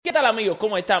tal amigos?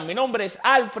 ¿Cómo están? Mi nombre es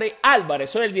Alfred Álvarez,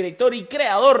 soy el director y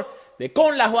creador de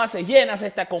Con las Bases Llenas,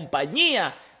 esta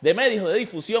compañía de medios de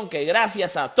difusión que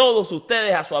gracias a todos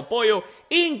ustedes, a su apoyo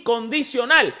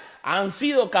incondicional, han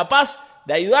sido capaces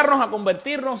de ayudarnos a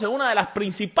convertirnos en una de las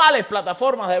principales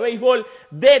plataformas de béisbol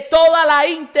de toda la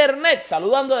internet.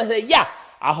 Saludando desde ya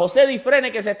a José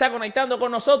Difrene, que se está conectando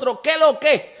con nosotros. ¿Qué lo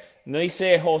que? Nos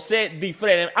dice José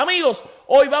Difrene. Amigos,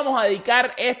 hoy vamos a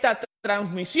dedicar esta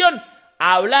transmisión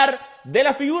a hablar de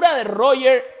la figura de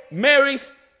Roger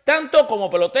Maris, tanto como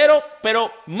pelotero,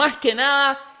 pero más que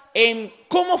nada en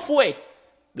cómo fue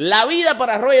la vida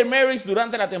para Roger Maris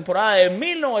durante la temporada de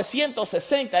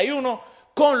 1961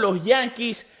 con los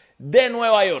Yankees de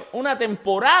Nueva York. Una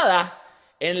temporada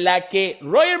en la que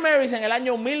Roger Maris en el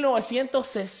año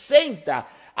 1960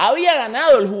 había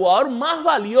ganado el jugador más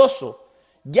valioso.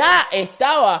 Ya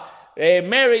estaba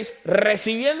Maris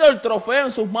recibiendo el trofeo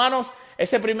en sus manos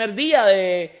ese primer día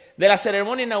de la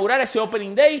ceremonia inaugural, ese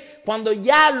Opening Day, cuando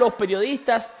ya los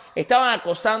periodistas estaban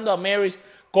acosando a Maris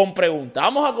con preguntas.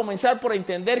 Vamos a comenzar por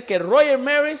entender que Roger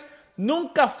Maris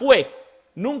nunca fue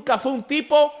un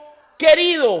tipo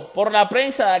querido por la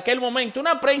prensa de aquel momento.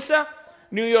 Una prensa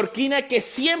neoyorquina que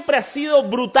siempre ha sido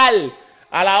brutal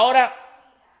a la hora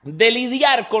de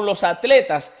lidiar con los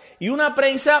atletas, y una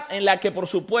prensa en la que por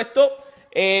supuesto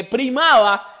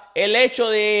primaba el hecho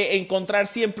de encontrar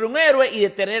siempre un héroe y de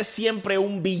tener siempre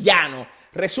un villano.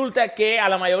 Resulta que a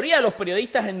la mayoría de los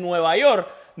periodistas en Nueva York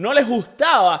no les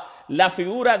gustaba la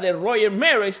figura de Roger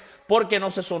Maris porque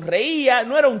no se sonreía,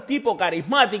 no era un tipo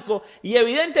carismático, y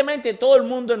evidentemente todo el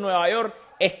mundo en Nueva York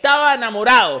estaba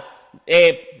enamorado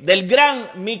del gran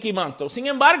Mickey Mantle. Sin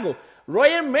embargo,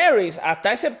 Roger Maris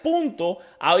hasta ese punto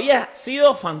había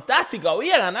sido fantástico,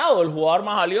 había ganado el jugador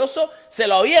más valioso, se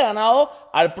lo había ganado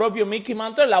al propio Mickey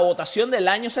Mantle en la votación del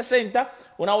año 60,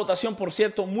 una votación por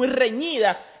cierto muy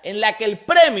reñida, en la que el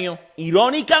premio,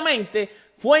 irónicamente,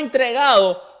 fue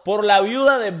entregado por la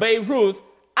viuda de Babe Ruth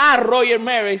a Roger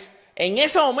Maris, en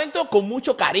ese momento con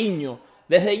mucho cariño.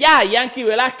 Desde ya, Yankee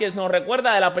Velázquez nos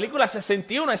recuerda de la película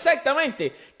 61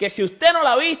 exactamente, que si usted no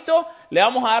la ha visto, le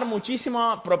vamos a dar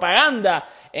muchísima propaganda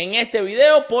en este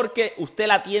video porque usted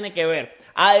la tiene que ver.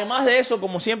 Además de eso,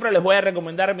 como siempre, les voy a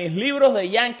recomendar mis libros de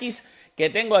Yankees que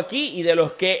tengo aquí y de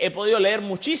los que he podido leer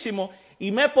muchísimo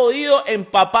y me he podido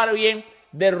empapar bien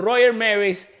de Roger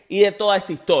Maris y de toda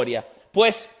esta historia.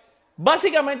 Pues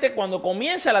básicamente cuando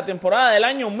comienza la temporada del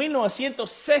año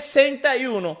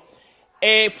 1961,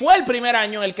 fue el primer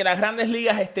año en el que las Grandes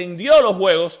Ligas extendió los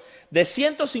juegos de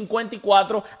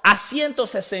 154 a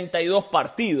 162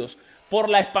 partidos. Por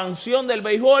la expansión del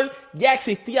béisbol ya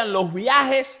existían los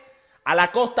viajes a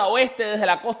la costa oeste desde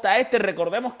la costa este.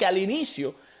 Recordemos que al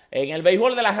inicio en el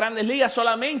béisbol de las Grandes Ligas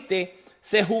solamente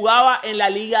se jugaba en la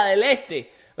Liga del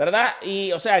Este, ¿verdad?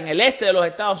 O sea, en el este de los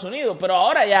Estados Unidos, pero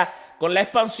ahora ya con la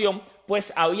expansión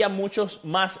pues había muchos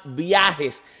más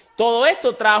viajes. Todo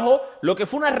esto trajo lo que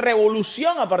fue una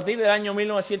revolución a partir del año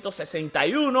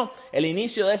 1961, el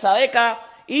inicio de esa década,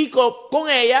 y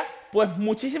con ella, pues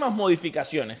muchísimas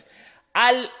modificaciones.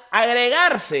 Al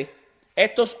agregarse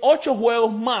estos 8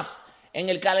 juegos más en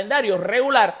el calendario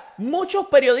regular, muchos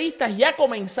periodistas ya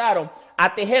comenzaron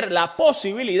a tejer la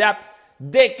posibilidad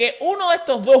de que uno de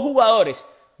estos dos jugadores,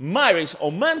 Maris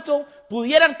o Mantle,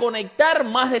 pudieran conectar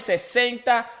más de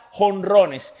 60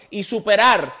 jonrones y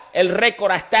superar el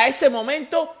récord hasta ese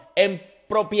momento en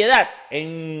propiedad,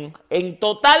 en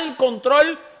total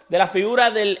control de la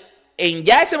figura del en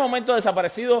ya ese momento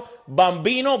desaparecido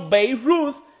bambino Babe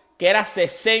Ruth, que era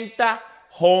 60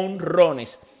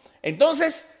 jonrones.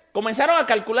 Entonces comenzaron a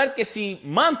calcular que si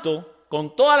Mantle,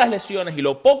 con todas las lesiones y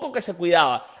lo poco que se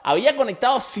cuidaba, había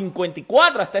conectado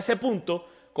 54 hasta ese punto,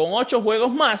 con 8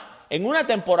 juegos más en una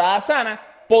temporada sana,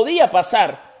 podía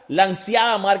pasar la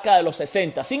ansiada marca de los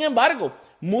 60. Sin embargo,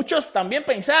 muchos también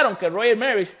pensaron que Roger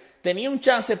Maris tenía un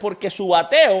chance porque su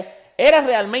bateo era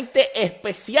realmente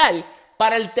especial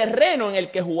para el terreno en el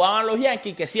que jugaban los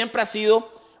Yankees, que siempre ha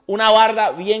sido una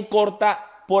barda bien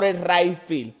corta por el right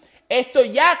field. Esto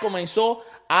ya comenzó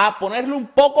a ponerle un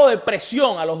poco de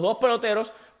presión a los dos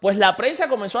peloteros, pues la prensa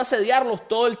comenzó a asediarlos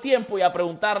todo el tiempo y a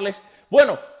preguntarles,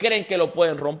 bueno, ¿creen que lo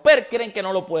pueden romper? ¿Creen que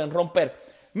no lo pueden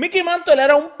romper? Mickey Mantle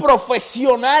era un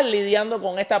profesional lidiando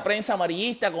con esta prensa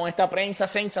amarillista, con esta prensa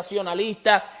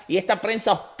sensacionalista y esta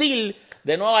prensa hostil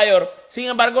de Nueva York. Sin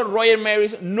embargo, Roger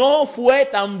Maris no fue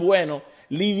tan bueno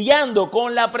lidiando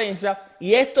con la prensa,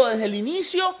 y esto desde el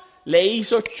inicio le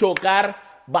hizo chocar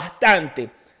bastante.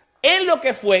 En lo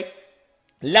que fue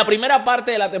la primera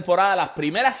parte de la temporada, las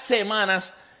primeras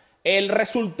semanas, el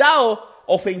resultado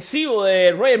ofensivo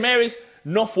de Roger Maris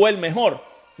no fue el mejor.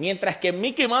 mientras que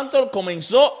Mickey Mantle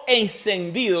comenzó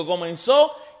encendido,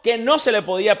 comenzó que no se le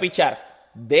podía pichar.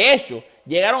 De hecho,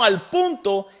 llegaron al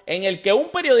punto en el que un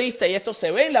periodista, y esto se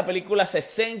ve en la película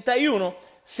 61,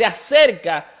 se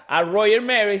acerca a Roger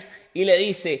Maris y le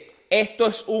dice: esto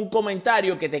es un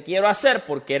comentario que te quiero hacer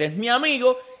porque eres mi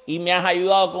amigo y me has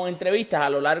ayudado con entrevistas a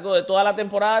lo largo de toda la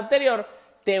temporada anterior.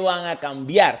 Te van a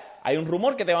cambiar. Hay un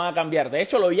rumor que te van a cambiar. De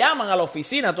hecho, lo llaman a la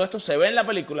oficina, todo esto se ve en la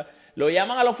película, lo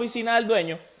llaman a la oficina del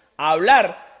dueño a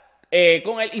hablar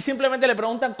con él y simplemente le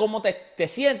preguntan cómo te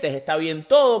sientes, está bien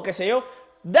todo, qué sé yo,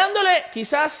 dándole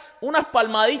quizás unas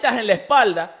palmaditas en la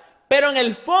espalda, pero en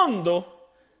el fondo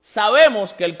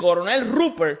sabemos que el coronel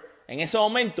Rupert, en ese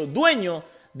momento dueño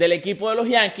del equipo de los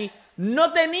Yankees,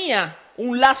 no tenía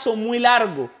un lazo muy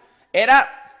largo,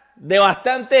 era de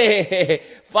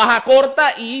bastante faja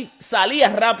corta y salía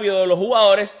rápido de los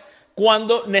jugadores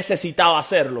cuando necesitaba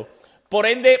hacerlo. Por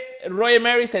ende, Roger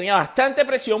Maris tenía bastante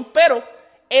presión, pero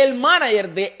el manager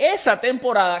de esa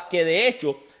temporada, que de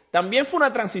hecho también fue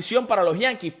una transición para los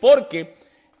Yankees, porque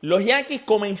los Yankees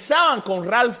comenzaban con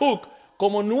Ralph Hook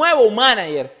como nuevo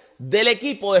manager del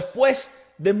equipo después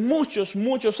de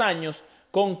muchos años,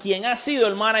 con quien ha sido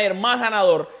el manager más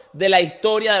ganador de la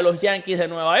historia de los Yankees de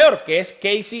Nueva York, que es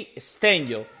Casey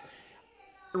Stengel.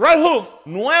 Ralph Hook,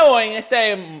 nuevo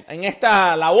en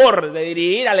esta labor de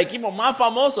dirigir al equipo más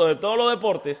famoso de todos los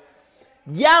deportes,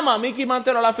 llama a Mickey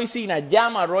Mantle a la oficina,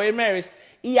 llama a Roger Maris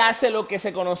y hace lo que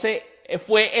se conoce,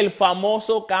 fue el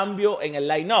famoso cambio en el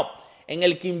line-up, en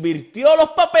el que invirtió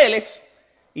los papeles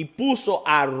y puso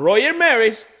a Roger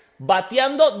Maris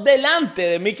bateando delante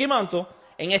de Mickey Mantle,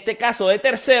 en este caso de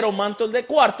tercero, Mantle de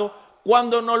cuarto,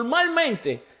 cuando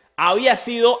normalmente había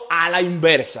sido a la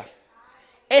inversa.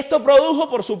 Esto produjo,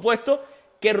 por supuesto,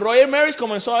 que Roger Maris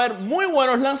comenzó a ver muy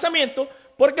buenos lanzamientos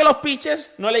porque los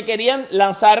pitchers no le querían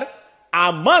lanzar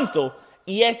a Mantle.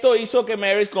 Y esto hizo que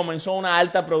Maris comenzó una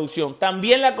alta producción.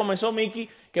 También la comenzó Mickey,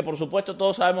 que por supuesto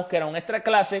todos sabemos que era un extra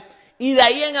clase. Y de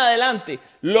ahí en adelante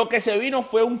lo que se vino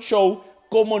fue un show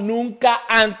como nunca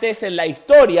antes en la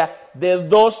historia de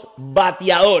dos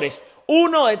bateadores.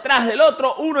 Uno detrás del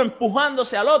otro, uno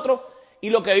empujándose al otro. Y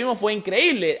lo que vimos fue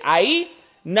increíble. Ahí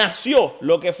nació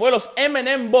lo que fue los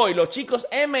M&M Boys, los chicos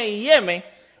M&M,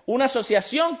 una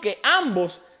asociación que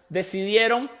ambos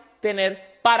decidieron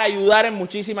tener para ayudar en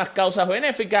muchísimas causas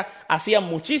benéficas, hacían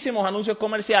muchísimos anuncios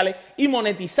comerciales y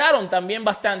monetizaron también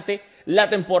bastante la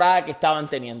temporada que estaban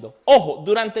teniendo. Ojo,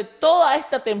 durante toda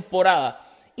esta temporada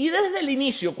y desde el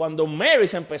inicio, cuando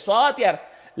Maris empezó a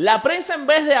batear, la prensa, en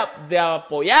vez de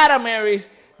apoyar a Maris,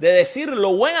 de decir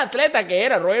lo buen atleta que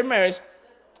era Roger Maris,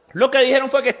 lo que dijeron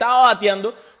fue que estaba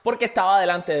bateando porque estaba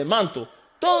delante de Mantle.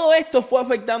 Todo esto fue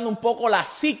afectando un poco la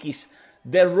psiquis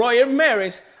de Roger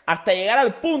Maris hasta llegar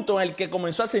al punto en el que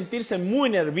comenzó a sentirse muy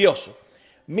nervioso.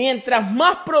 Mientras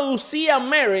más producía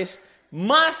Maris,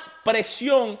 más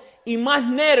presión y más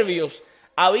nervios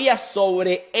había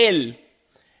sobre él.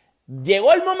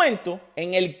 Llegó el momento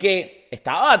en el que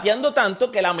estaba bateando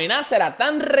tanto que la amenaza era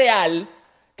tan real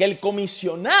que el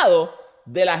comisionado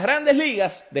de las Grandes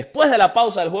Ligas, después de la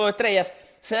pausa del Juego de Estrellas,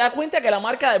 se da cuenta que la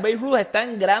marca de Babe Ruth está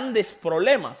en grandes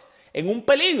problemas, en un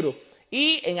peligro.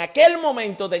 Y en aquel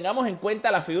momento, tengamos en cuenta,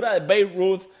 la figura de Babe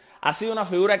Ruth ha sido una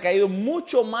figura que ha ido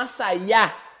mucho más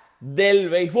allá del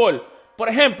béisbol. Por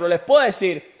ejemplo, les puedo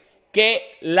decir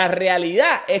que la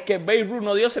realidad es que Babe Ruth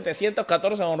no dio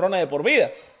 714 jonrones de por vida.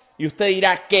 Y usted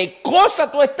dirá, ¿qué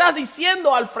cosa tú estás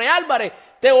diciendo, Alfred Álvarez?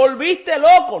 ¿Te volviste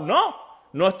loco? No,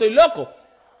 no estoy loco.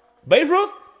 Babe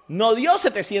Ruth no dio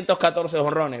 714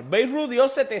 jonrones. Babe Ruth dio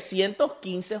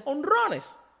 715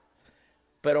 jonrones.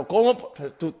 Pero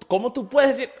 ¿cómo tú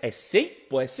puedes decir? Sí,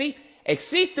 pues sí.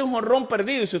 Existe un jonrón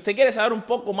perdido. Y si usted quiere saber un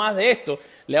poco más de esto,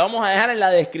 le vamos a dejar en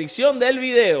la descripción del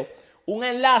video un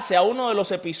enlace a uno de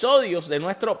los episodios de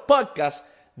nuestro podcast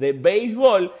de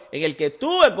béisbol, en el que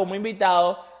tuve como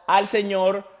invitado al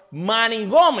señor Manny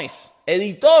Gómez,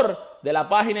 editor de la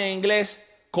página en inglés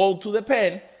Code to the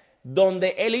Pen,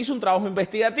 donde él hizo un trabajo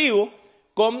investigativo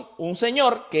con un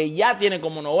señor que ya tiene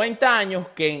como 90 años,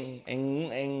 que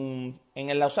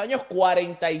en los años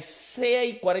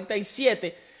 46,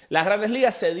 47, las Grandes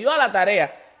Ligas se dio a la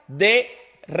tarea de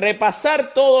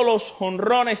repasar todos los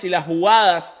jonrones y las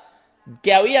jugadas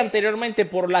que había anteriormente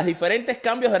por los diferentes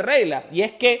cambios de regla. Y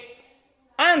es que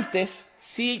antes,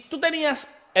 si tú tenías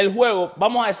el juego,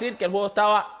 vamos a decir que el juego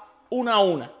estaba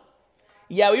 1-1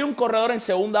 y había un corredor en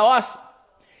segunda base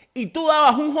y tú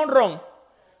dabas un jonrón,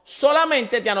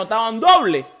 solamente te anotaban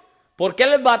doble, porque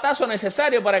era el batazo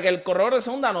necesario para que el corredor de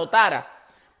segunda anotara.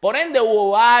 Por ende,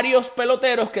 hubo varios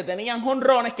peloteros que tenían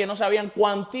jonrones que no se habían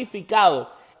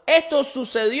cuantificado. Esto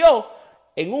sucedió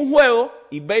en un juego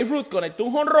y Babe Ruth conectó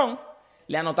un jonrón,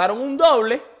 le anotaron un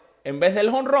doble en vez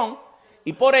del jonrón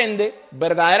y por ende,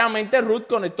 verdaderamente Ruth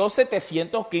conectó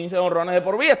 715 jonrones de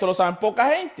por vida. Esto lo saben poca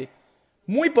gente,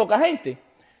 muy poca gente.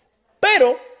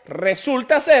 Pero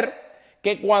resulta ser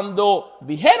que cuando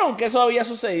dijeron que eso había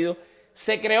sucedido,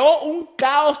 se creó un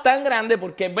caos tan grande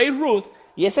porque Babe Ruth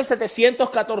y ese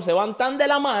 714 van tan de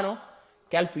la mano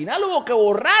que al final hubo que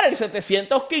borrar el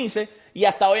 715 y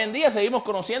hasta hoy en día seguimos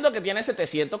conociendo que tiene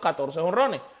 714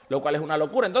 jonrones, lo cual es una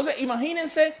locura. Entonces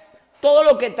imagínense todo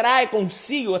lo que trae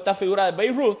consigo esta figura de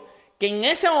Babe Ruth, que en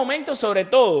ese momento sobre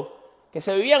todo, que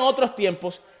se vivía en otros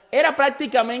tiempos, era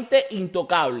prácticamente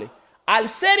intocable. Al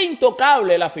ser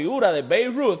intocable la figura de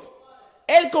Babe Ruth,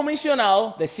 el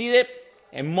comisionado decide,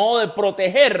 en modo de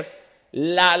proteger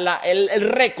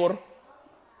el récord,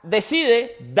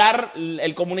 decide dar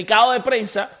el comunicado de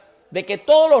prensa de que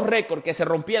todos los récords que se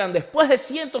rompieran después de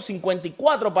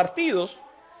 154 partidos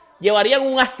llevarían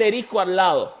un asterisco al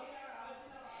lado.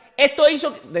 Esto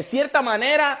hizo, de cierta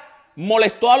manera,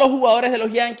 molestó a los jugadores de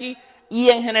los Yankees y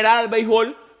en general al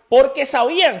béisbol, porque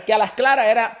sabían que a las claras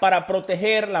era para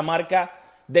proteger la marca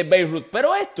de Babe Ruth.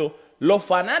 Pero esto, los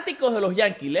fanáticos de los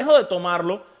Yankees, lejos de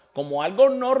tomarlo como algo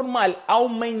normal,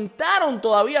 aumentaron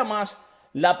todavía más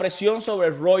la presión sobre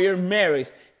Roger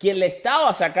Maris, quien le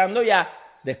estaba sacando ya,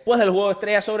 después del juego de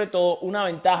estrella sobre todo, una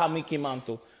ventaja a Mickey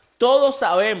Mantle. Todos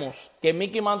sabemos que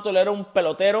Mickey Mantle era un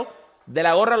pelotero de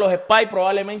la gorra de los Spikes,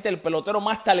 probablemente el pelotero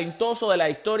más talentoso de la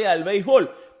historia del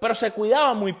béisbol, pero se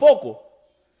cuidaba muy poco.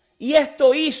 Y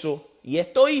esto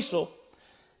hizo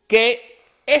que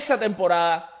esa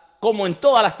temporada, como en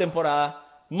todas las temporadas,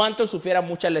 Mantle sufriera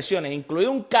muchas lesiones,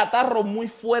 incluido un catarro muy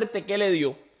fuerte que le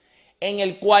dio, en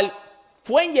el cual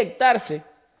fue a inyectarse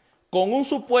con un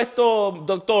supuesto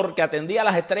doctor que atendía a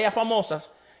las estrellas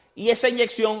famosas y esa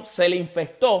inyección se le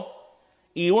infectó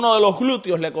y uno de los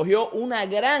glúteos le cogió una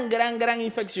gran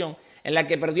infección en la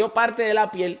que perdió parte de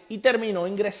la piel y terminó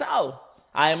ingresado.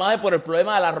 Además de por el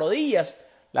problema de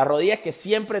las rodillas que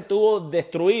siempre tuvo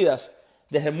destruidas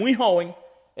desde muy joven.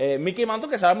 Mickey Mantle,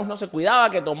 que sabemos no se cuidaba,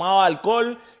 que tomaba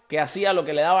alcohol, que hacía lo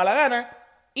que le daba la gana.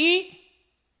 Y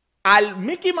al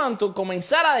Mickey Mantle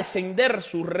comenzar a descender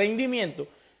su rendimiento,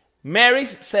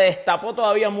 Maris se destapó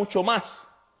todavía mucho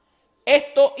más.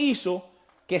 Esto hizo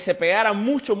que se pegara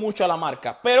mucho a la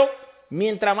marca. Pero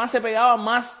mientras más se pegaba,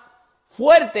 más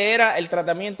fuerte era el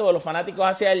tratamiento de los fanáticos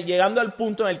hacia él, llegando al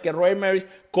punto en el que Roger Maris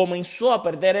comenzó a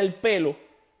perder el pelo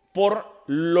por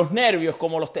los nervios,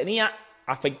 como los tenía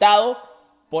afectados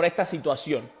por esta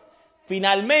situación.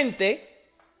 Finalmente,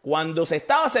 cuando se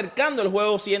estaba acercando el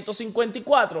juego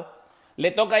 154,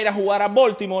 le toca ir a jugar a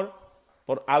Baltimore.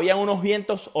 Habían unos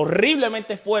vientos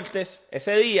horriblemente fuertes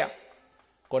ese día.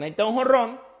 Conecta un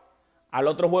jonrón. Al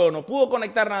otro juego no pudo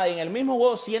conectar nada. Y en el mismo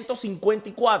juego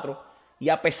 154, y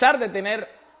a pesar de tener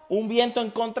un viento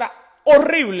en contra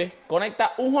horrible,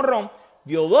 conecta un jonrón,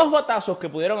 dio dos batazos que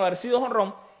pudieron haber sido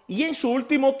jonrón. Y en su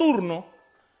último turno,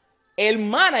 el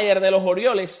manager de los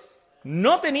Orioles,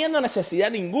 no teniendo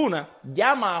necesidad ninguna,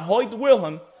 llama a Hoyt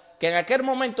Wilhelm, que en aquel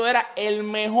momento era el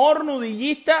mejor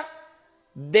nudillista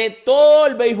de todo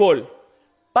el béisbol,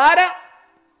 para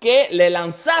que le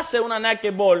lanzase una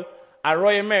naked ball a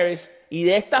Roger Maris y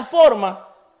de esta forma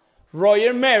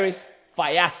Roger Maris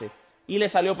fallase. Y le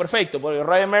salió perfecto, porque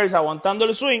Roger Maris, aguantando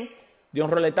el swing, dio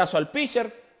un roletazo al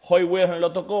pitcher, Hoyt Wilhelm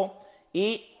lo tocó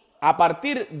y a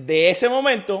partir de ese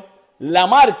momento la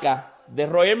marca de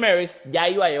Roger Maris ya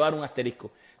iba a llevar un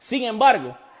asterisco. Sin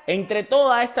embargo, entre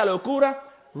toda esta locura,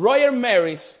 Roger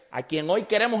Maris, a quien hoy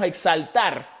queremos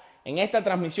exaltar en esta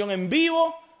transmisión en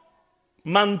vivo,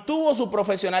 mantuvo su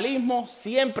profesionalismo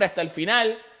siempre hasta el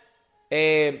final.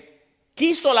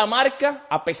 Quiso la marca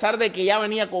a pesar de que ya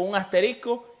venía con un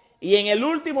asterisco. Y en el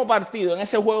último partido, en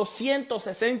ese juego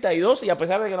 162, y a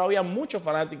pesar de que no había muchos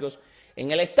fanáticos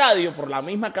en el estadio por la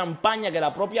misma campaña que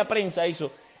la propia prensa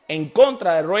hizo en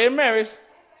contra de Roger Maris,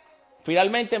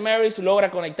 finalmente Maris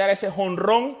logra conectar ese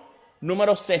jonrón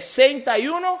número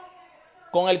 61,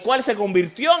 con el cual se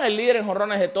convirtió en el líder en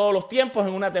jonrones de todos los tiempos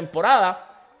en una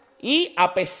temporada. Y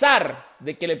a pesar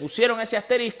de que le pusieron ese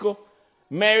asterisco,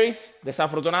 Maris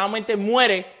desafortunadamente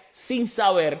muere sin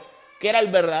saber que era el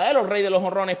verdadero rey de los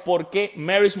jonrones, porque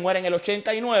Maris muere en el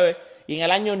 89 y en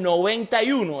el año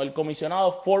 91 el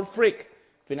comisionado Ford Frick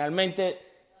finalmente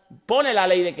pone la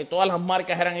ley de que todas las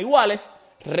marcas eran iguales,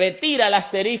 retira el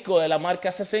asterisco de la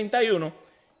marca 61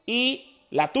 y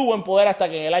la tuvo en poder hasta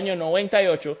que en el año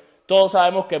 98 todos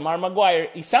sabemos que Mark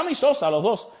McGwire y Sammy Sosa, los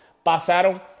dos,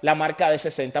 pasaron la marca de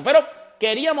 60. Pero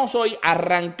queríamos hoy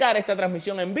arrancar esta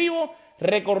transmisión en vivo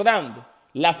recordando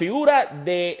la figura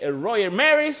de Roger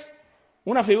Maris,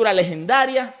 una figura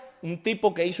legendaria, un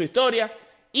tipo que hizo historia.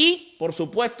 Y, por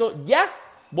supuesto, ya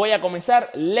voy a comenzar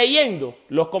leyendo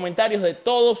los comentarios de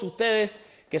todos ustedes,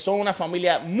 que son una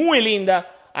familia muy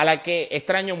linda, a la que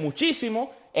extraño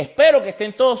muchísimo. Espero que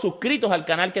estén todos suscritos al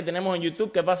canal que tenemos en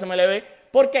YouTube, que pasa MLB,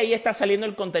 porque ahí está saliendo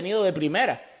el contenido de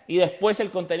primera. Y después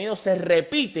el contenido se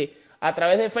repite a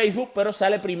través de Facebook, pero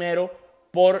sale primero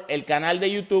por el canal de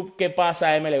YouTube que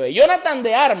pasa MLB. Jonathan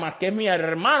de Armas, que es mi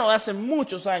hermano de hace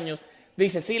muchos años,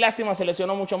 dice, sí, lástima, se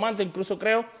lesionó mucho más, incluso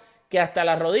creo que hasta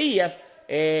las rodillas,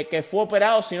 que fue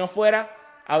operado, si no fuera,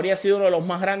 habría sido uno de los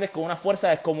más grandes con una fuerza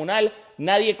descomunal,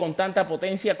 nadie con tanta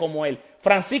potencia como él.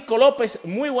 Francisco López,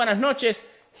 muy buenas noches,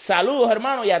 saludos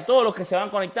hermanos, y a todos los que se van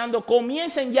conectando,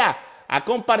 comiencen ya a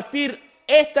compartir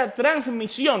esta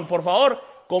transmisión, por favor,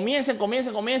 comiencen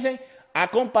a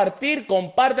compartir,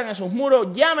 compartan en sus muros,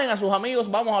 llamen a sus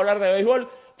amigos, vamos a hablar de béisbol.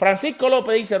 Francisco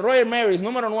López dice, Roger Maris,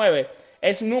 número 9,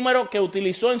 es número que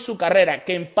utilizó en su carrera,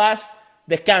 que en paz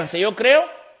descanse. Yo creo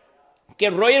que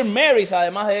Roger Maris,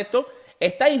 además de esto,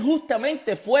 está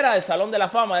injustamente fuera del Salón de la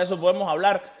Fama, de eso podemos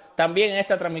hablar también en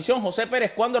esta transmisión. José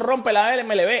Pérez, ¿cuándo rompe la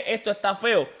MLB? Esto está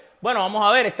feo. Bueno, vamos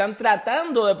a ver, están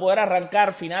tratando de poder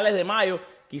arrancar finales de mayo,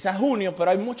 quizás junio,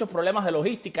 pero hay muchos problemas de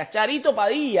logística. Charito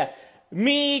Padilla,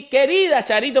 mi querida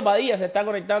Charito Padilla se está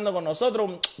conectando con nosotros.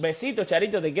 Un besito,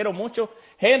 Charito, te quiero mucho.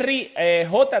 Henry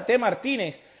JT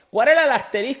Martínez, ¿cuál era el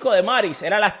asterisco de Maris?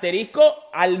 Era el asterisco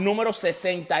al número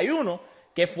 61,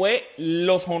 que fue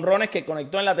los jonrones que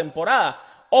conectó en la temporada.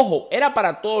 Ojo, era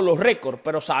para todos los récords,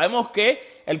 pero sabemos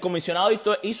que el comisionado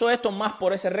hizo esto más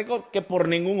por ese récord que por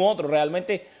ningún otro.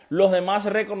 Realmente los demás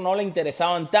récords no le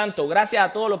interesaban tanto. Gracias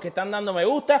a todos los que están dando me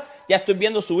gusta. Ya estoy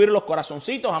viendo subir los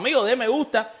corazoncitos. Amigos, de me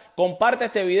gusta. Comparte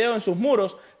este video en sus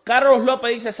muros. Carlos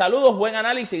López dice, saludos, buen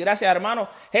análisis. Gracias, hermano.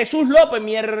 Jesús López,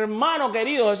 mi hermano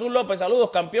querido Jesús López, saludos,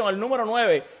 campeón. El número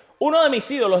 9, uno de mis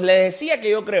ídolos. Les decía que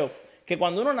yo creo que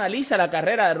cuando uno analiza la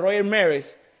carrera de Roger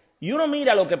Maris y uno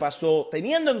mira lo que pasó,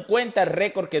 teniendo en cuenta el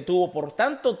récord que tuvo por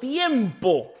tanto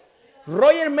tiempo,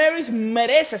 Roger Maris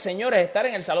merece, señores, estar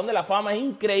en el Salón de la Fama. Es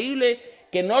increíble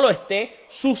que no lo esté.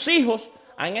 Sus hijos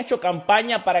han hecho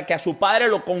campaña para que a su padre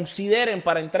lo consideren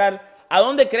para entrar a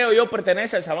donde creo yo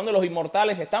pertenece al Salón de los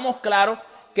Inmortales. Estamos claros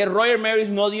que Roger Maris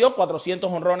no dio 400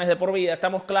 jonrones de por vida.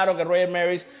 Estamos claros que Roger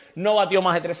Maris no batió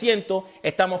más de 300.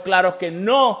 Estamos claros que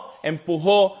no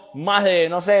empujó más de,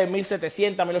 no sé,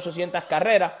 1,700, 1,800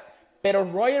 carreras. Pero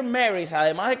Roger Maris,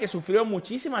 además de que sufrió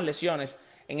muchísimas lesiones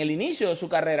en el inicio de su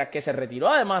carrera, que se retiró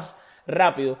además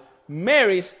rápido,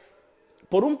 Maris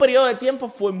por un periodo de tiempo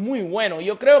fue muy bueno.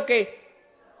 Yo creo que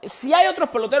si hay otros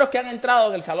peloteros que han entrado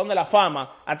en el Salón de la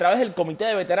Fama a través del Comité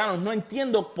de Veteranos, no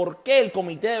entiendo por qué el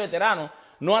Comité de Veteranos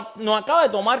no acaba de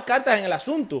tomar cartas en el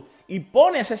asunto y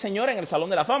pone a ese señor en el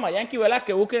Salón de la Fama. Yankee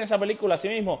Velázquez, busquen esa película así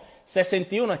mismo,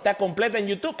 61, está completa en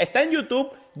YouTube. Está en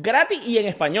YouTube gratis y en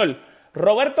español.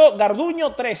 Roberto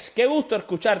Garduño 3, qué gusto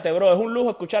escucharte, bro. Es un lujo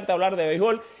escucharte hablar de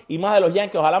béisbol y más de los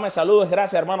Yankees. Ojalá me saludes.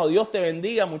 Gracias, hermano. Dios te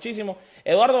bendiga muchísimo.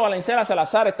 Eduardo Valencera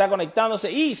Salazar está conectándose.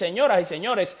 Y, señoras y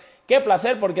señores, qué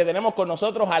placer porque tenemos con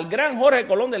nosotros al gran Jorge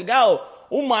Colón Delgado,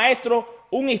 un maestro,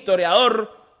 un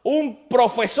historiador, un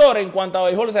profesor en cuanto a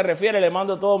béisbol se refiere. Le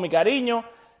mando todo mi cariño.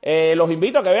 Los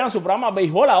invito a que vean su programa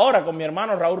Béisbol Ahora con mi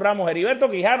hermano Raúl Ramos, Heriberto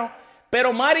Quijano.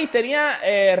 Pero Maris tenía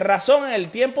razón, en el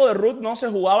tiempo de Ruth no se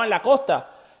jugaba en la costa.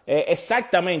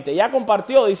 Exactamente, ya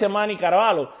compartió, dice Manny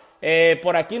Carvalho.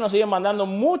 Por aquí nos siguen mandando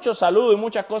muchos saludos y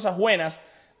muchas cosas buenas.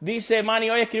 Dice Manny,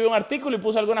 hoy escribió un artículo y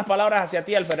puso algunas palabras hacia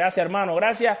ti, Alfred. Gracias, hermano,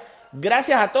 gracias.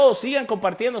 Gracias a todos, sigan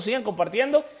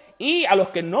compartiendo. Y a los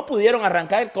que no pudieron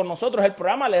arrancar con nosotros el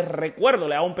programa, les recuerdo,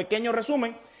 les hago un pequeño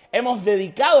resumen. Hemos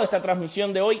dedicado esta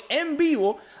transmisión de hoy en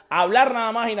vivo a hablar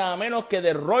nada más y nada menos que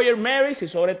de Roger Maris y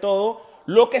sobre todo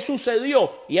lo que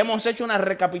sucedió. Y hemos hecho una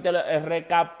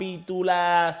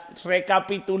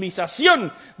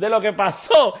recapitulización de lo que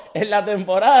pasó en la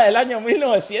temporada del año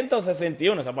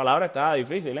 1961. Esa palabra estaba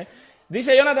difícil, ¿eh?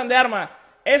 Dice Jonathan de Armas,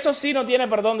 eso sí no tiene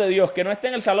perdón de Dios, que no esté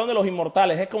en el Salón de los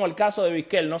Inmortales. Es como el caso de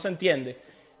Vizquel, no se entiende.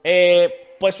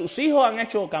 Pues sus hijos han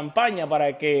hecho campaña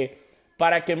para que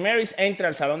Maris entre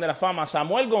al Salón de la Fama.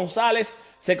 Samuel González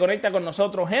se conecta con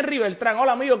nosotros. Henry Beltrán,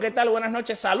 hola amigo, ¿qué tal? Buenas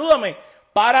noches, salúdame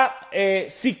para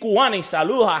Sicuani,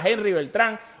 saludos a Henry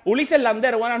Beltrán. Ulises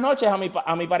Lander, buenas noches. A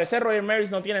mi parecer Roger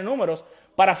Maris no tiene números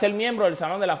para ser miembro del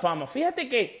Salón de la Fama. Fíjate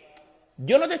que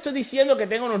yo no te estoy diciendo que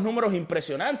tenga unos números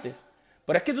impresionantes,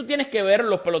 pero es que tú tienes que ver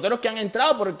los peloteros que han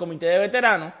entrado por el Comité de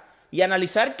Veteranos y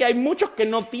analizar que hay muchos que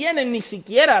no tienen ni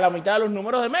siquiera la mitad de los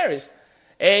números de Maris.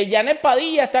 Janet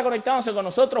Padilla está conectándose con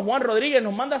nosotros. Juan Rodríguez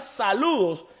nos manda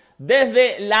saludos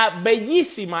desde la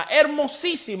bellísima,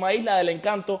 hermosísima Isla del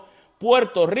Encanto,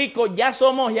 Puerto Rico. Ya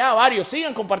somos varios.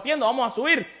 Sigan compartiendo. Vamos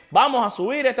a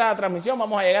subir esta transmisión.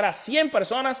 Vamos a llegar a 100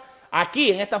 personas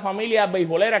aquí en esta familia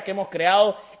beisbolera que hemos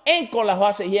creado Con las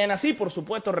Bases Llenas. Y por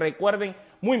supuesto recuerden,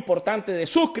 muy importante, de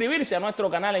suscribirse a nuestro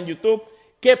canal en YouTube,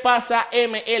 ¿Qué pasa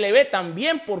MLB?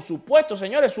 También, por supuesto,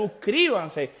 señores,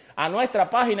 suscríbanse a nuestra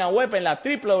página web en la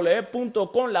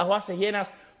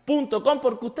www.conlasbasesllenas.com,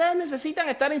 porque ustedes necesitan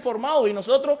estar informados y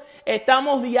nosotros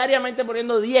estamos diariamente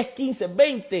poniendo 10, 15,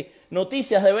 20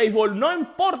 noticias de béisbol. No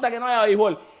importa que no haya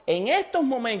béisbol. En estos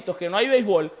momentos que no hay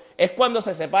béisbol es cuando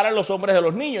se separan los hombres de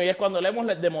los niños y es cuando le hemos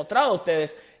demostrado a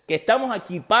ustedes que estamos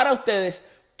aquí para ustedes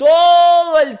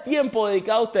todo el tiempo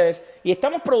dedicado a ustedes y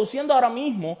estamos produciendo ahora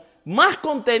mismo más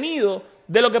contenido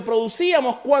de lo que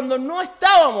producíamos cuando no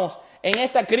estábamos en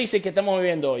esta crisis que estamos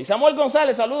viviendo hoy. Samuel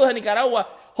González, saludos de Nicaragua.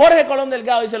 Jorge Colón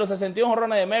Delgado dice: los 61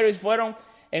 jonrones de Maris fueron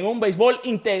en un béisbol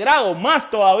integrado, más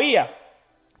todavía.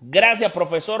 Gracias,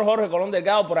 profesor Jorge Colón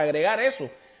Delgado, por agregar eso.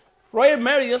 Roger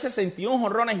Maris dio 61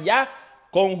 jonrones ya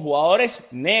con jugadores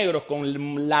negros, con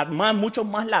muchos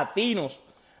más latinos,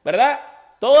 ¿verdad?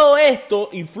 Todo esto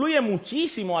influye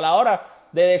muchísimo a la hora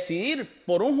de decidir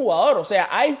por un jugador. O sea,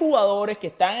 hay jugadores que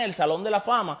están en el Salón de la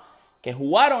Fama, que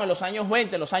jugaron en los años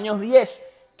 20, los años 10,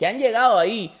 que han llegado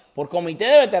ahí por comité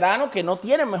de veteranos que no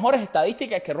tienen mejores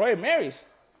estadísticas que Roger Maris.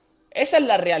 Esa es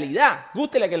la realidad.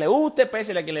 Gústele que le guste,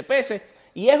 pésele que le pese.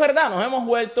 Y es verdad, nos hemos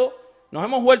vuelto,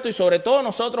 y sobre todo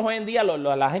nosotros hoy en día,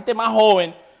 la gente más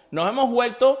joven, nos hemos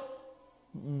vuelto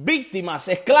víctimas,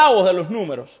 esclavos de los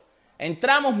números.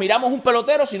 Entramos, miramos un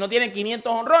pelotero, si no tiene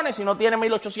 500 honrones, si no tiene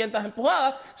 1800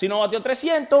 empujadas, si no batió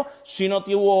 300, si no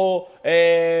tuvo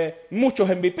muchos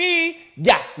MVP,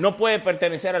 ya, no puede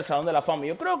pertenecer al Salón de la Fama.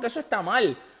 Yo creo que eso está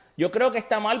mal. Yo creo que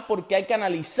está mal porque hay que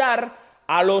analizar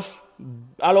a los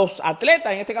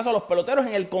atletas, en este caso a los peloteros,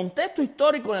 en el contexto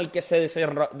histórico en el que se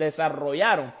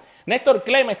desarrollaron. Néstor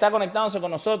Clem está conectándose con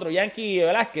nosotros, Yankee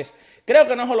Velázquez. Creo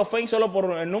que no es Hall of Fame solo por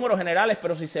números generales,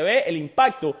 pero si se ve el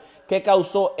impacto que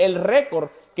causó, el récord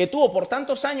que tuvo por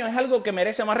tantos años, es algo que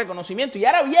merece más reconocimiento. Y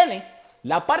ahora viene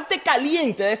la parte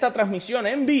caliente de esta transmisión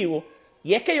en vivo,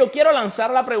 y es que yo quiero lanzar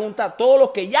la pregunta a todos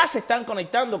los que ya se están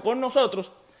conectando con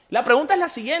nosotros. La pregunta es la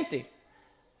siguiente: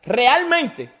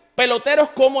 ¿realmente peloteros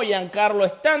como Giancarlo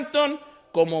Stanton,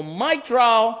 como Mike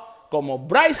Trout, como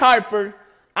Bryce Harper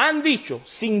han dicho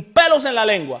sin pelos en la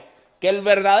lengua que el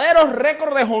verdadero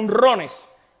récord de jonrones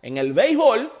en el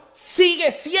béisbol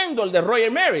sigue siendo el de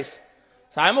Roger Maris?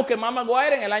 Sabemos que Matt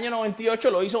McGwire en el año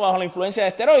 98 lo hizo bajo la influencia de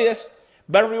esteroides.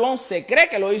 Barry Bonds se cree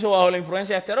que lo hizo bajo la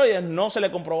influencia de esteroides. No se le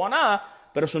comprobó nada,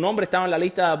 pero su nombre estaba en la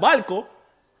lista de Balco.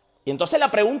 Y entonces la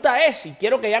pregunta es, y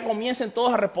quiero que ya comiencen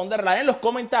todos a responderla en los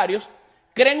comentarios: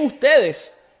 ¿creen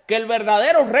ustedes que el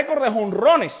verdadero récord de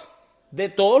jonrones de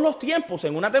todos los tiempos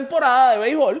en una temporada de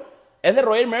béisbol es de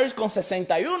Roger Maris con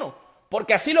 61?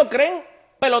 Porque así lo creen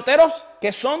peloteros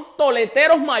que son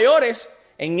toleteros mayores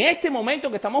en este momento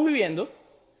que estamos viviendo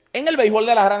en el béisbol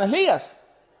de las Grandes Ligas.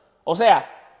 O sea,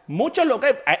 muchos lo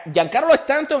creen. Giancarlo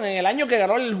Stanton, en el año que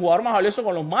ganó el jugador más valioso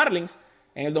con los Marlins,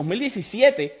 en el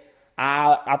 2017,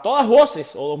 a todas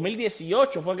voces, o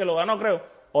 2018 fue que lo ganó, creo,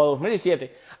 o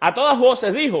 2017, a todas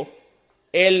voces dijo: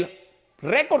 el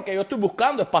récord que yo estoy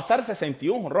buscando es pasar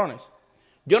 61 jonrones.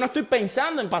 Yo no estoy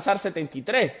pensando en pasar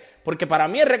 73, porque para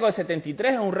mí el récord de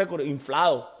 73 es un récord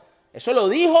inflado. Eso lo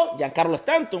dijo Giancarlo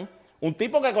Stanton, un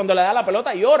tipo que cuando le da la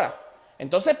pelota llora.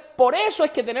 Entonces, por eso es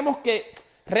que tenemos que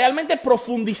realmente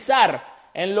profundizar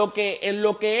en lo que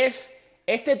es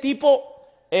este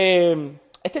tipo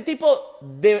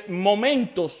de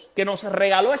momentos que nos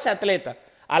regaló ese atleta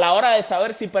a la hora de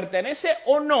saber si pertenece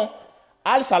o no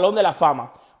al Salón de la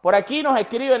Fama. Por aquí nos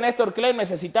escribe Néstor Klein: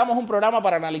 necesitamos un programa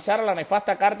para analizar la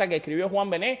nefasta carta que escribió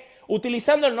Juan Bené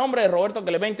utilizando el nombre de Roberto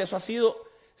Clemente. Eso ha sido,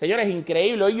 señores,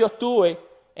 increíble. Hoy yo estuve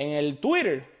en el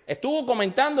Twitter, estuvo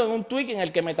comentando en un tweet en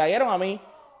el que me taguearon a mí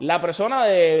la persona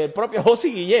del propio José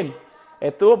Guillén.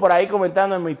 Estuvo por ahí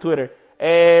comentando en mi Twitter.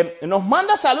 Nos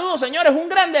manda saludos, señores. Un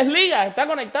Grandes Ligas está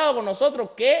conectado con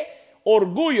nosotros. ¡Qué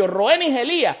orgullo! Roenis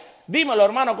Elías. Dímelo,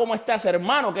 hermano, ¿cómo estás,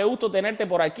 hermano? Qué gusto tenerte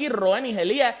por aquí. Roenis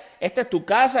Elías, esta es tu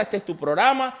casa, este es tu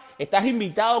programa. Estás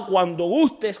invitado cuando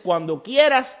gustes, cuando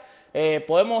quieras.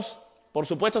 Podemos, por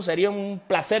supuesto, sería un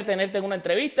placer tenerte en una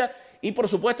entrevista. Y, por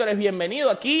supuesto, eres bienvenido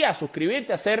aquí a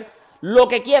suscribirte, a hacer lo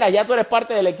que quieras. Ya tú eres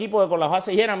parte del equipo de Con las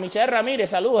Bases Llenas. Michael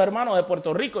Ramírez, saludos, hermano, de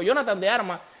Puerto Rico. Jonathan de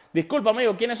Armas, disculpa,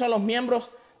 amigo, ¿quiénes son los miembros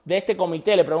de este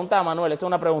comité? Le pregunta a Manuel, esta es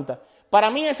una pregunta. Para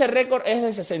mí ese récord es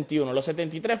de 61. Los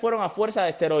 73 fueron a fuerza de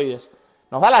esteroides.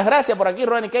 Nos da las gracias por aquí,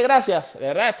 Ronnie. ¿Qué gracias? De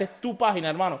verdad, esta es tu página,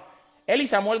 hermano. Eli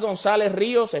Samuel González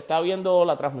Ríos está viendo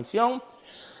la transmisión.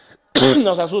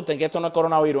 No se asusten, que esto no es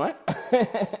coronavirus, ¿eh?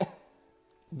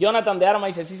 Jonathan de Arma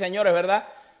dice, sí señores, ¿verdad?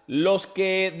 Los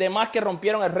que demás que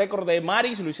rompieron el récord de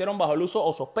Maris lo hicieron bajo el uso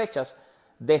o sospechas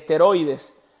de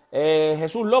esteroides.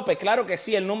 Jesús López, claro que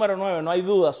sí, el número 9, no hay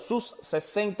duda, sus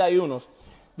 61.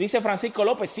 Dice Francisco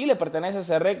López, sí le pertenece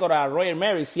ese récord a Roger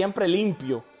Maris, siempre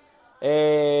limpio.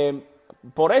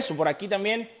 Por eso, por aquí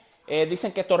también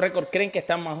dicen que estos récords creen que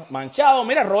están manchados.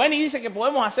 Mira, Roeni dice que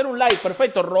podemos hacer un live.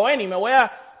 Perfecto, Roeni,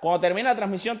 cuando termine la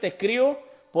transmisión te escribo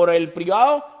por el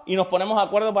privado y nos ponemos de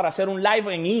acuerdo para hacer un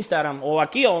live en Instagram o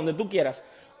aquí o donde tú quieras.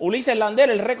 Ulises Lander,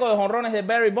 el récord de jonrones de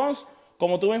Barry Bonds,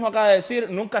 como tú mismo acabas de decir,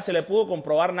 nunca se le pudo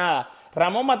comprobar nada.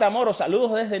 Ramón Matamoros,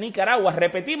 saludos desde Nicaragua.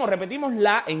 Repetimos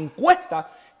la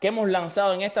encuesta que hemos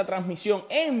lanzado en esta transmisión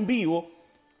en vivo.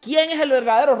 ¿Quién es el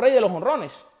verdadero rey de los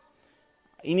jonrones?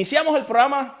 Iniciamos el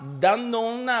programa dando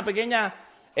una pequeña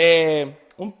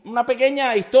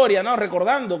historia, ¿no?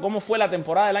 Recordando cómo fue la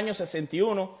temporada del año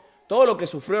 61, todo lo que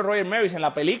sufrió Roger Maris en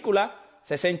la película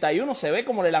 61. Se ve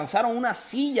como le lanzaron una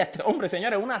silla a este hombre,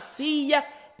 señores, una silla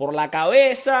por la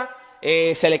cabeza,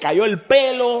 se le cayó el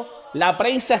pelo, la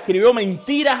prensa escribió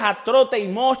mentiras a trote y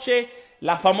moche,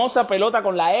 la famosa pelota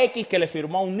con la X que le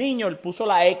firmó a un niño, él puso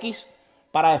la X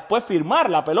para después firmar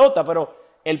la pelota, pero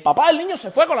el papá del niño se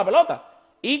fue con la pelota.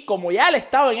 Y como ya él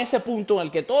estaba en ese punto en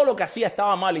el que todo lo que hacía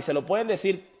estaba mal y se lo pueden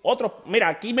decir otros, mira,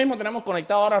 aquí mismo tenemos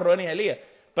conectado ahora a Roeni Elías,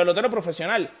 pelotero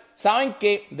profesional, saben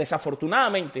que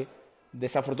desafortunadamente,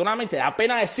 da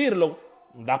pena decirlo,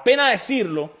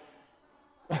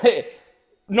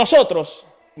 nosotros,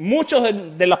 muchos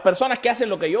de las personas que hacen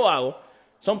lo que yo hago,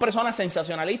 son personas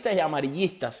sensacionalistas y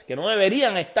amarillistas, que no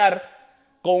deberían estar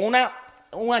con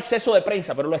un exceso de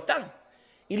prensa, pero lo están.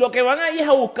 Y lo que van ahí es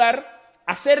a buscar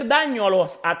hacer daño a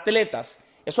los atletas.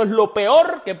 Eso es lo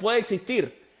peor que puede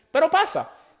existir. Pero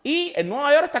pasa. Y en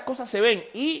Nueva York estas cosas se ven.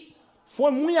 Y fue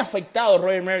muy afectado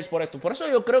Roger Maris por esto. Por eso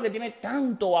yo creo que tiene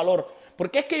tanto valor.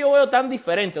 Porque es que yo veo tan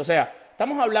diferente. O sea,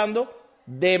 estamos hablando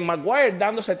de Maguire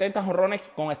dando 70 jonrones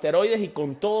con esteroides y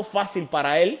con todo fácil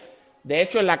para él. De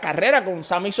hecho, en la carrera con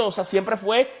Sammy Sosa siempre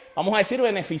fue, vamos a decir,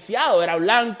 beneficiado. Era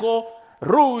blanco,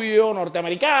 rubio,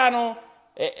 norteamericano.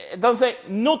 Entonces,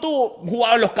 no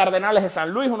jugaba en los Cardenales de San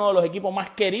Luis, uno de los equipos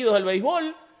más queridos del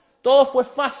béisbol. Todo fue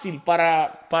fácil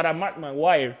para Mark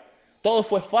Maguire. Todo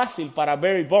fue fácil para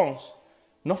Barry Bonds.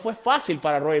 No fue fácil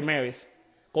para Roger Maris.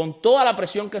 Con toda la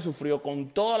presión que sufrió, con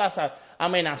todas las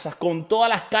amenazas, con todas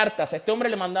las cartas. A este hombre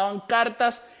le mandaban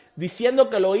cartas diciendo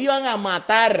que lo iban a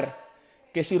matar.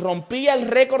 Que si rompía el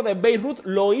récord de Babe Ruth,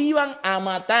 lo iban a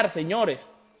matar, señores.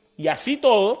 Y así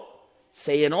todo,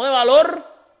 se llenó de valor,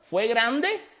 fue grande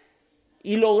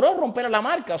y logró romper la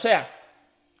marca. O sea,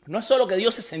 no es solo que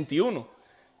dio 61.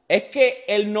 Es que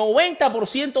el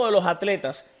 90% de los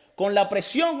atletas, con la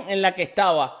presión en la que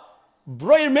estaba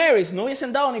Roger Maris, no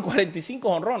hubiesen dado ni 45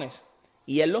 jonrones.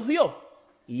 Y él los dio.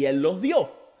 Y él los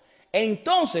dio.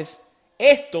 Entonces,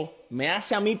 esto me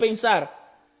hace a mí pensar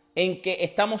en que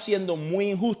estamos siendo muy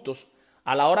injustos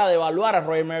a la hora de evaluar a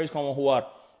Roger Maris como jugador.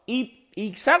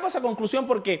 Y saco esa conclusión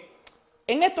porque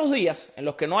en estos días en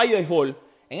los que no hay béisbol,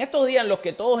 en estos días en los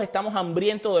que todos estamos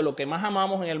hambrientos de lo que más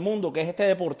amamos en el mundo, que es este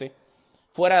deporte,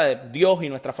 fuera de Dios y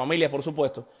nuestra familia, por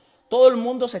supuesto, todo el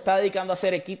mundo se está dedicando a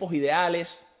hacer equipos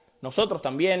ideales, nosotros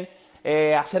también,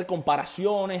 a hacer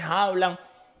comparaciones, hablan.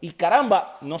 Y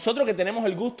caramba, nosotros que tenemos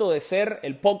el gusto de ser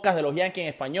el podcast de los Yankees en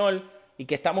español y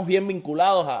que estamos bien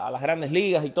vinculados a las grandes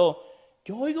ligas y todo,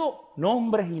 yo oigo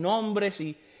nombres y nombres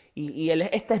y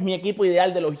este es mi equipo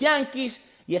ideal de los Yankees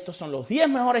y estos son los 10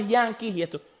 mejores Yankees y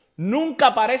esto. Nunca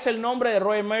aparece el nombre de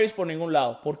Roger Maris por ningún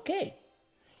lado. ¿Por qué?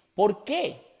 ¿Por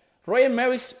qué? Roger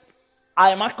Maris,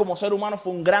 además como ser humano,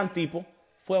 fue un gran tipo,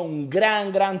 fue un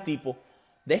gran tipo.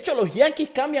 De hecho, los Yankees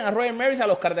cambian a Roger Maris a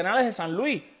los Cardenales de San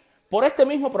Luis por este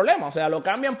mismo problema. O sea, lo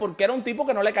cambian porque era un tipo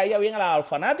que no le caía bien a los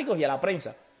fanáticos y a la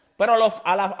prensa. Pero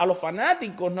a los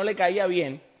fanáticos no le caía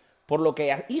bien por lo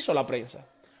que hizo la prensa.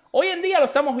 Hoy en día lo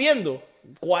estamos viendo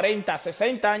 40,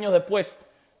 60 años después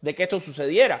de que esto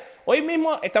sucediera. Hoy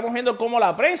mismo estamos viendo cómo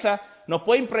la prensa nos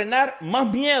puede impregnar más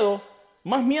miedo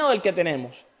del que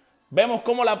tenemos. Vemos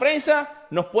cómo la prensa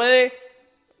nos puede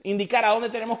indicar a dónde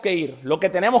tenemos que ir, lo que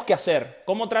tenemos que hacer,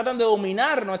 cómo tratan de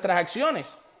dominar nuestras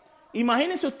acciones.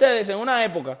 Imagínense ustedes en una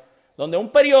época donde un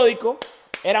periódico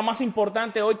era más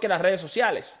importante hoy que las redes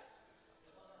sociales,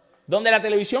 donde la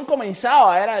televisión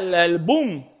comenzaba, era el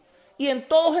boom, y en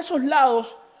todos esos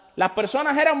lados las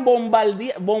personas eran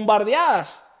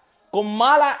bombardeadas con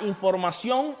mala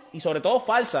información y sobre todo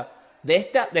falsa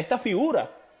de esta figura.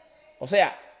 O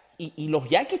sea, y los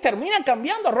Yankees terminan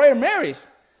cambiando a Roger Maris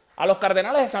a los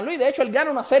Cardenales de San Luis. De hecho, él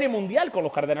gana una serie mundial con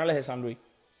los Cardenales de San Luis.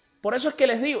 Por eso es que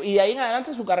les digo, y de ahí en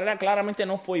adelante su carrera claramente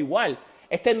no fue igual.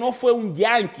 Este no fue un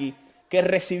Yankee que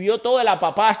recibió todo el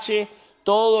apapache,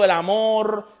 todo el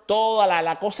amor, toda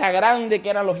la cosa grande que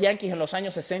eran los Yankees en los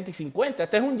años 60 y 50.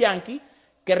 Este es un Yankee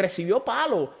que recibió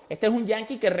palo. Este es un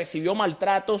Yankee que recibió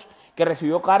maltratos, que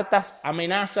recibió cartas,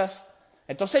 amenazas.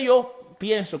 Entonces yo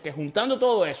pienso que juntando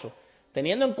todo eso,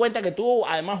 teniendo en cuenta que tuvo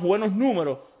además buenos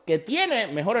números, que tiene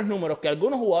mejores números que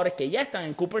algunos jugadores que ya están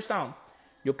en Cooperstown,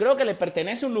 yo creo que le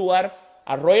pertenece un lugar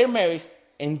a Roger Maris.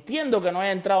 Entiendo que no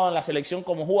haya entrado en la selección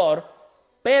como jugador,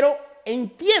 pero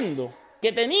entiendo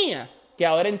que tenía que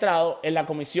haber entrado en la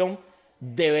comisión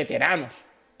de veteranos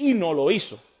y no lo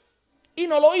hizo.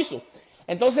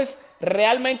 Entonces,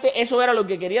 realmente eso era lo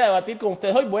que quería debatir con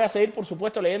ustedes hoy. Voy a seguir, por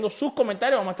supuesto, leyendo sus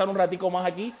comentarios. Vamos a estar un ratico más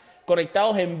aquí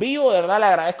conectados en vivo. De verdad, le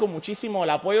agradezco muchísimo el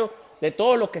apoyo de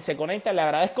todos los que se conectan. Le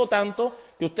agradezco tanto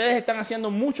que ustedes están haciendo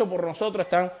mucho por nosotros,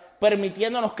 están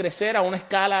permitiéndonos crecer a una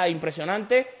escala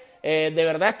impresionante. De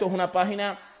verdad, esto es una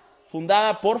página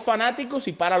fundada por fanáticos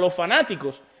y para los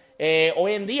fanáticos.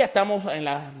 Hoy en día estamos en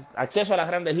acceso a las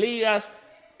grandes ligas,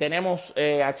 tenemos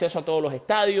acceso a todos los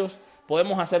estadios,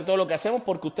 podemos hacer todo lo que hacemos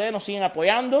porque ustedes nos siguen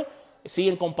apoyando,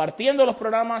 siguen compartiendo los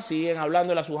programas, siguen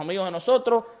hablándole a sus amigos de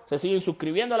nosotros, se siguen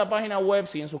suscribiendo a la página web,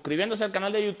 siguen suscribiéndose al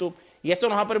canal de YouTube, y esto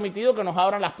nos ha permitido que nos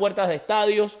abran las puertas de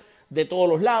estadios de todos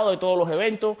los lados, de todos los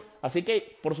eventos. Así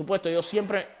que, por supuesto, yo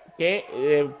siempre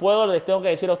que puedo les tengo que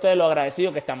decir a ustedes lo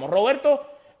agradecido que estamos. Roberto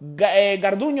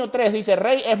Garduño 3 dice: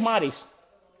 Rey es Maris.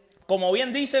 Como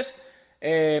bien dices,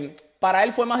 para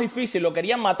él fue más difícil, lo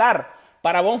querían matar.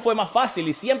 Para Bon fue más fácil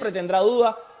y siempre tendrá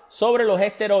duda sobre los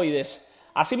esteroides.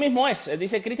 Así mismo es,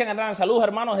 dice Cristian Hernández. Saludos,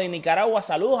 hermanos de Nicaragua.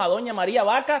 Saludos a doña María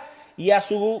Vaca y a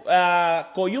su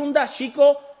coyunda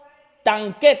Chico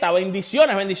Tanqueta.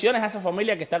 Bendiciones a esa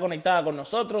familia que está conectada con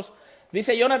nosotros.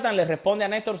 Dice Jonathan, le responde a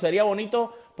Néstor: sería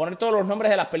bonito poner todos los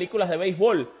nombres de las películas de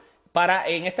béisbol para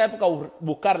en esta época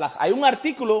buscarlas. Hay un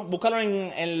artículo, búscalo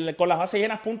en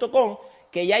conlasbasesllenas.com,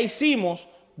 que ya hicimos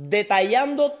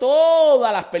detallando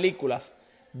todas las películas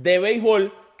de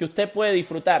béisbol que usted puede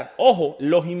disfrutar. Ojo,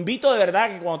 los invito de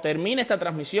verdad que cuando termine esta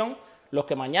transmisión, los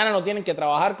que mañana no tienen que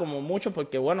trabajar como muchos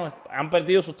porque bueno, han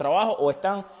perdido sus trabajos o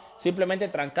están simplemente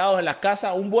trancados en las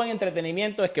casas, un buen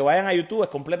entretenimiento es que vayan a YouTube, es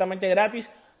completamente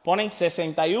gratis. Ponen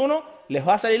 61, les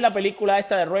va a salir la película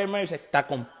esta de Roger Maris, está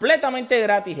completamente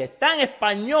gratis, está en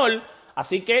español,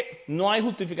 así que no hay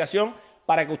justificación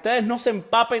para que ustedes no se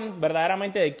empapen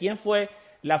verdaderamente de quién fue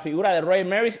la figura de Roger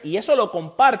Maris y eso lo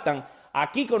compartan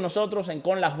aquí con nosotros en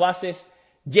Con las Bases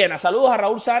Llenas. Saludos a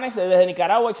Raúl Sáenz desde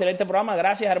Nicaragua, excelente programa,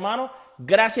 gracias hermano,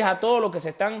 gracias a todos los que se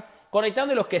están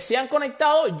conectando y los que se han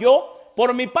conectado. Yo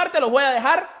por mi parte los voy a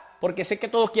dejar porque sé que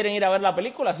todos quieren ir a ver la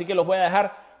película, así que los voy a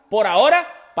dejar por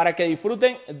ahora para que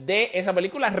disfruten de esa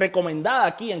película recomendada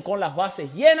aquí en Con las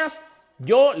Bases Llenas.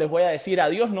 Yo les voy a decir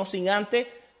adiós, no sin antes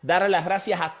darle las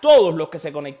gracias a todos los que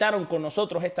se conectaron con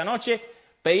nosotros esta noche,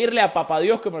 pedirle a Papá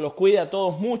Dios que me los cuide a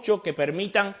todos mucho, que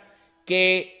permitan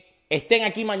que estén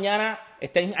aquí mañana,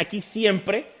 estén aquí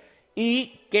siempre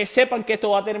y que sepan que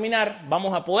esto va a terminar.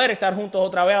 Vamos a poder estar juntos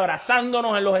otra vez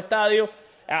abrazándonos en los estadios.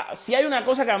 Si hay una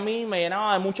cosa que a mí me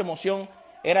llenaba de mucha emoción,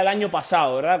 era el año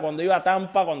pasado, ¿verdad? Cuando iba a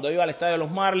Tampa, cuando iba al estadio de los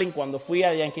Marlins, cuando fui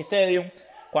a Yankee Stadium,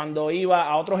 cuando iba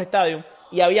a otros estadios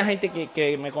y había gente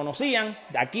que me conocían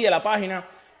de aquí de la página,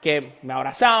 que me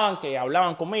abrazaban, que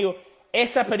hablaban conmigo.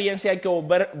 Esa experiencia hay que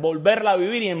volverla a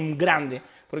vivir y en grande,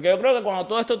 porque yo creo que cuando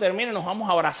todo esto termine nos vamos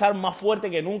a abrazar más fuerte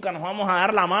que nunca, nos vamos a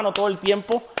dar la mano todo el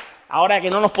tiempo. Ahora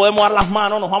que no nos podemos dar las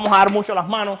manos, nos vamos a dar mucho las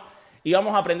manos y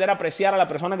vamos a aprender a apreciar a la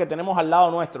persona que tenemos al lado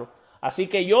nuestro. Así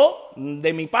que yo,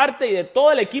 de mi parte y de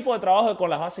todo el equipo de trabajo de Con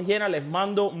las Bases Llenas, les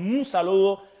mando un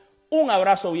saludo, un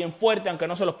abrazo bien fuerte, aunque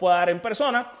no se los pueda dar en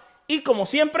persona. Y como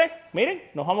siempre,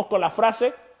 miren, nos vamos con la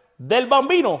frase del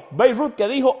bambino Babe Ruth, que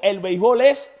dijo: el béisbol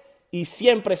es y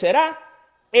siempre será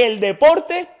el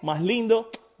deporte más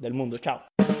lindo del mundo. Chao.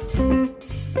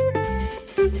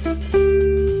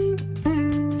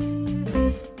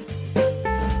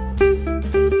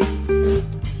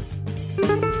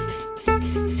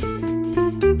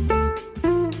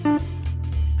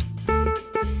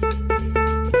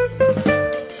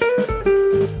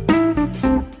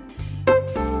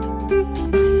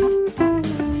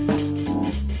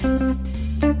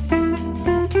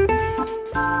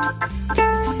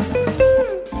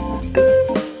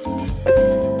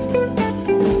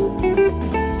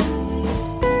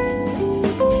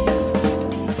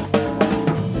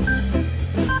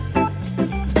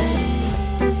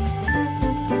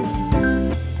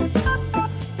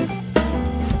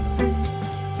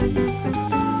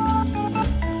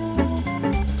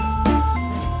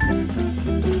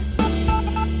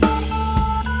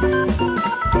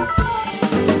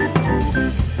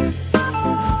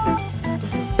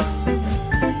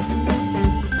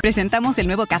 Presentamos el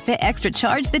nuevo café Extra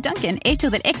Charge de Dunkin', hecho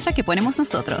del extra que ponemos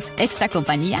nosotros. Extra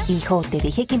compañía. Hijo, te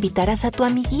dije que invitaras a tu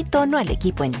amiguito, no al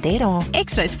equipo entero.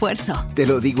 Extra esfuerzo. Te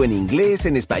lo digo en inglés,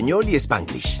 en español y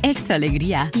Spanglish. Extra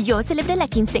alegría. Yo celebré la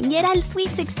quinceañera, el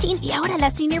Sweet 16 y ahora la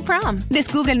Senior Prom.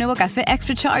 Descubre el nuevo café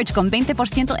Extra Charge con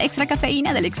 20% extra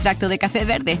cafeína del extracto de café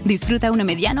verde. Disfruta uno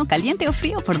mediano, caliente o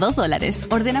frío por $2.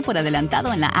 Ordena por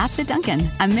adelantado en la app de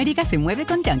Dunkin'. América se mueve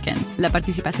con Dunkin'. La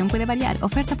participación puede variar.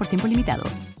 Oferta por tiempo limitado.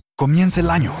 Comienza el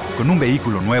año con un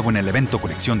vehículo nuevo en el evento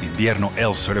Colección de Invierno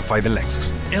L Certified de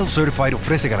Lexus. L Certified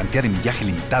ofrece garantía de millaje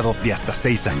limitado de hasta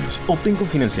 6 años. Obtén con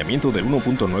financiamiento del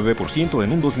 1.9%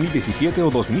 en un 2017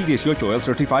 o 2018 L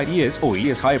Certified ES o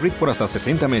ES Hybrid por hasta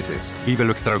 60 meses. Vive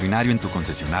lo extraordinario en tu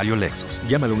concesionario Lexus.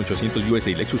 Llama al 1-800 USA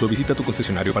Lexus o visita tu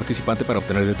concesionario participante para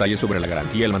obtener detalles sobre la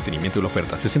garantía, el mantenimiento y la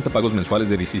oferta. 60 pagos mensuales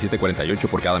de $17.48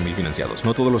 por cada 1,000 financiados.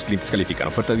 No todos los clientes califican.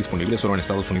 Oferta disponible solo en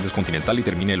Estados Unidos continental y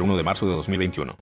termina el 1 de marzo de 2021.